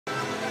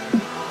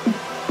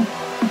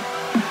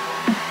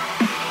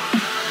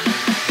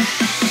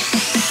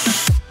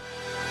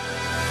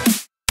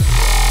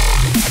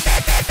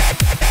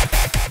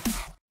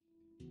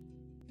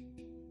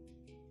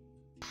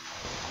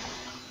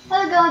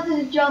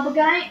Good job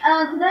again.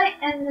 Today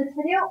in this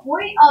video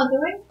we are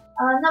doing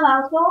another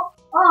house tour.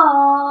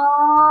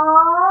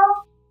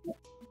 Oh,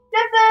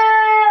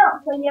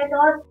 different. So yeah,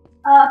 guys.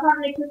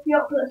 Apparently, Chris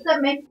York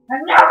sent me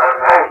another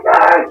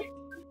message.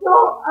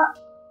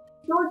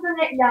 What's the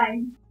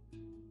nickname?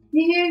 Do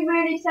you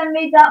really send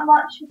me that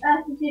much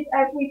messages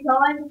every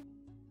time?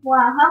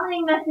 Wow. How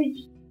many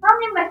messages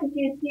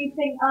do you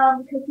think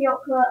Chris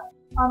York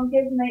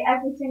gives me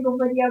every single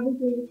video we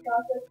do,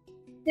 guys? So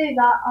do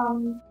that.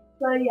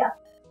 So yeah.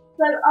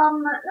 So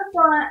let's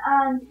go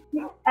and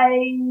pick a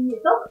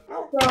dog.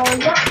 So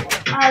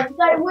yeah.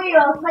 Today we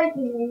are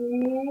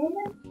taking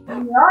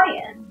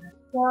Ryan.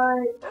 So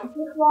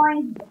this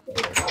Ryan.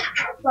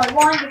 So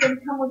Ryan, you're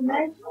gonna come with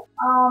me.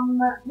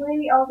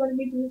 We are gonna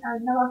be doing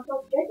another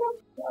dog Jacob.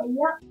 So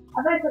yeah.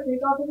 Very quickly,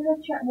 guys, I'm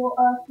gonna check what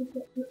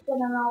it's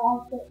gonna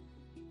allow after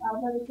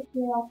very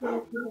quickly after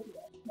this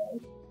video. So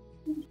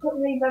just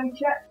quickly very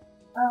check.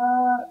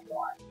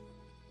 Right.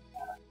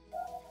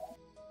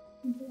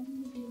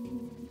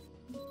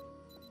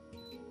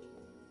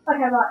 Okay,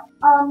 right.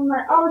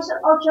 I'll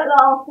check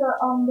that after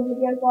the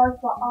video, guys.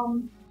 But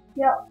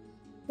yeah.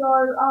 So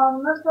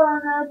let's go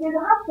and do the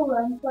house tour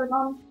then. So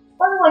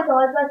by the way,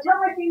 guys, tell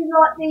me if you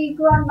like the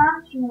Grand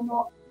Mansion or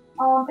not.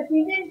 If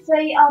you didn't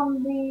see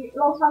the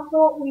last house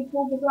tour, we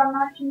toured the Grand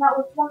Mansion. That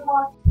was one of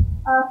my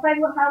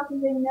favourite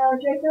houses in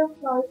Jacob.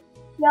 So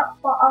yeah,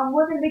 but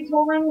we're gonna be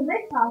touring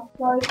this house.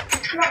 So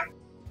yeah.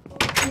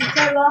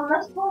 So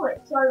let's tour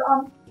it. So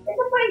it's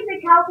a pretty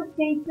big house. It's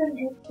decent.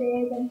 It's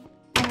big and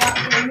that.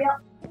 So yeah.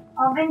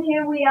 In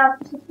here we have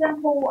just a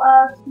simple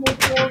small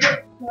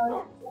closet.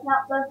 So now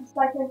there's the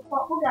staircase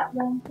spot. We'll get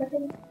there in a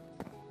second.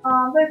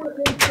 Very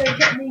quickly to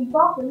get the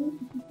bathroom,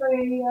 which is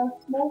very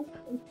small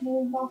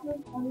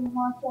bathroom. I mean,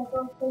 my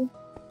staircase thing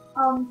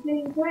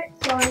clean to it.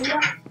 So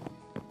yeah.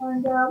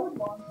 And what's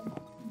one?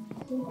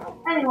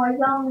 Anyways,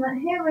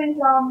 here is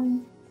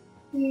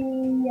the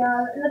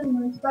living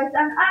room space.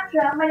 And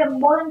actually, I made a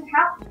modern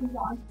couch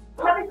design.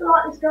 Hope you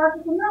like this, guys.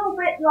 It's a little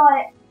bit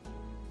like,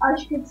 I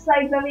could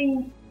say,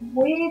 very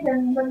weird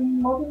and very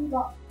modern,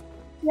 but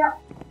yeah.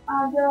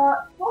 And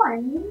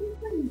fine.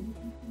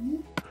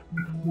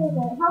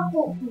 Okay, how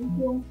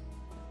thoughtful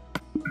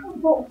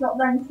up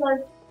then. So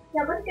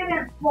yeah, let's give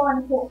it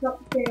one thoughts up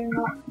to and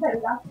like there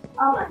we go.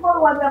 By the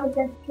way, we have a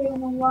dentistry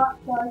and all that.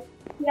 So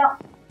yeah,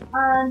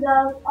 and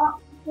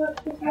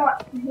just right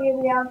here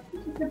we have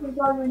just a simple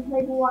dining room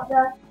table right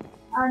there,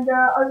 and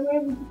over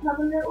here we just have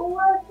a little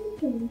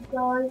kitchen.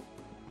 So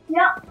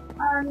yeah,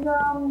 and I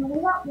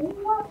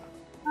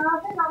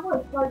think that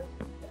was like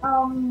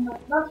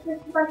that's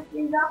just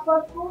basically that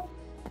first of all.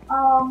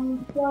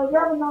 So we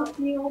have a nice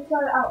view also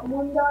out the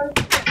window.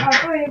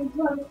 Very it's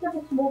just a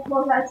small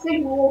closet. I see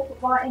the wall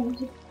put right in,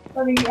 which is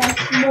very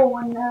small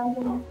and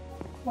very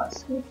like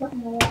squeezed up in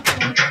there.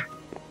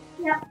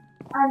 So, yeah.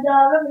 And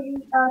very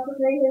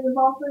quickly here's the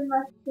bathroom. I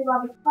see we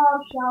have a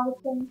tub, shower,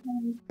 sink,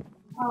 and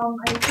a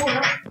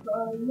toilet. So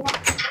yeah.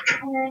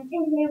 And then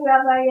in here we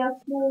have a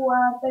small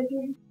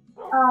bedroom.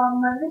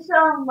 This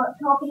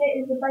carpet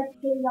is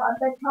basically like a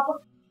bed cover.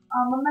 I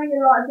made a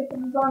lot of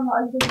different design,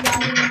 like a big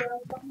landing or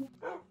something.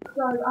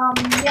 So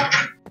yeah.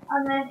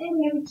 And then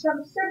in here we just have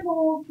a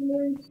simple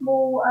blue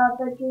small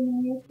bedroom in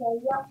here. So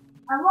yeah.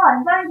 And Ryan,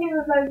 thank you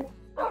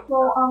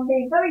for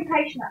being very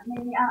patient at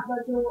me at the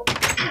door.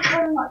 Thank you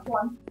very much,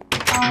 Ryan.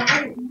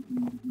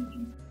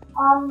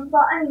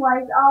 But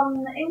anyways,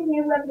 in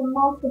here we have the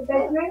master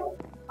bedroom.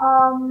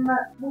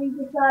 We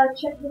just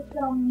checked this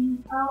out.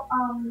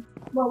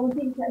 Well, we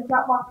didn't check this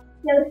out, but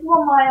yeah, this is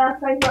one of my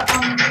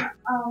favourite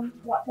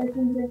what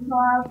bedrooms in the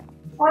house.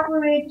 Like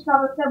we just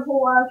have a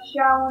simple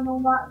shower and all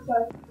that. So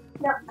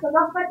yeah, so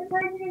that's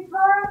basically the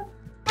entire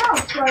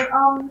house. So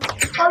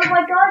by the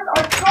way, guys,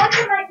 I tried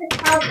to make this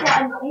house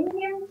like an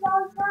Indian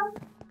style house.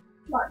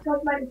 Like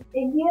tried to make this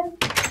Indian.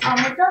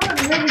 It doesn't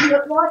really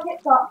look like it,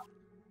 but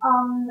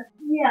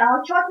yeah,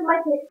 I tried to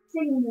make it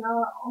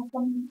similar or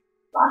something.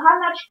 But I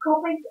haven't actually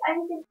copied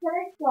anything to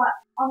this. Like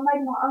I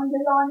made my own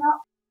design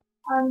up.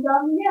 And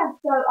yeah,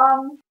 so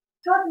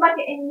tried to make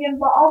it Indian,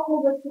 but I'll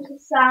call this just a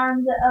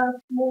sand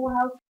small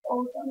house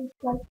or something.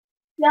 So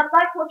yeah,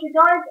 thanks for watching,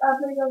 guys.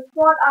 Please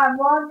subscribe. And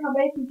Ryan,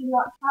 come in. Did you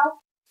like the house?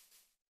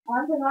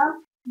 I don't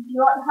know. Did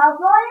you like the house,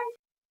 Ryan?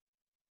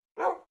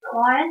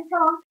 Ryan,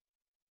 come on.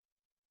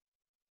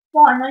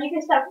 Fine, now you can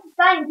stop.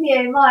 Thank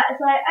you. Right.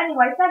 So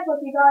anyway, thanks for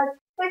watching, guys.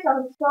 Please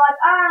subscribe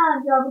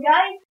and job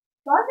again.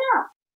 Bye now.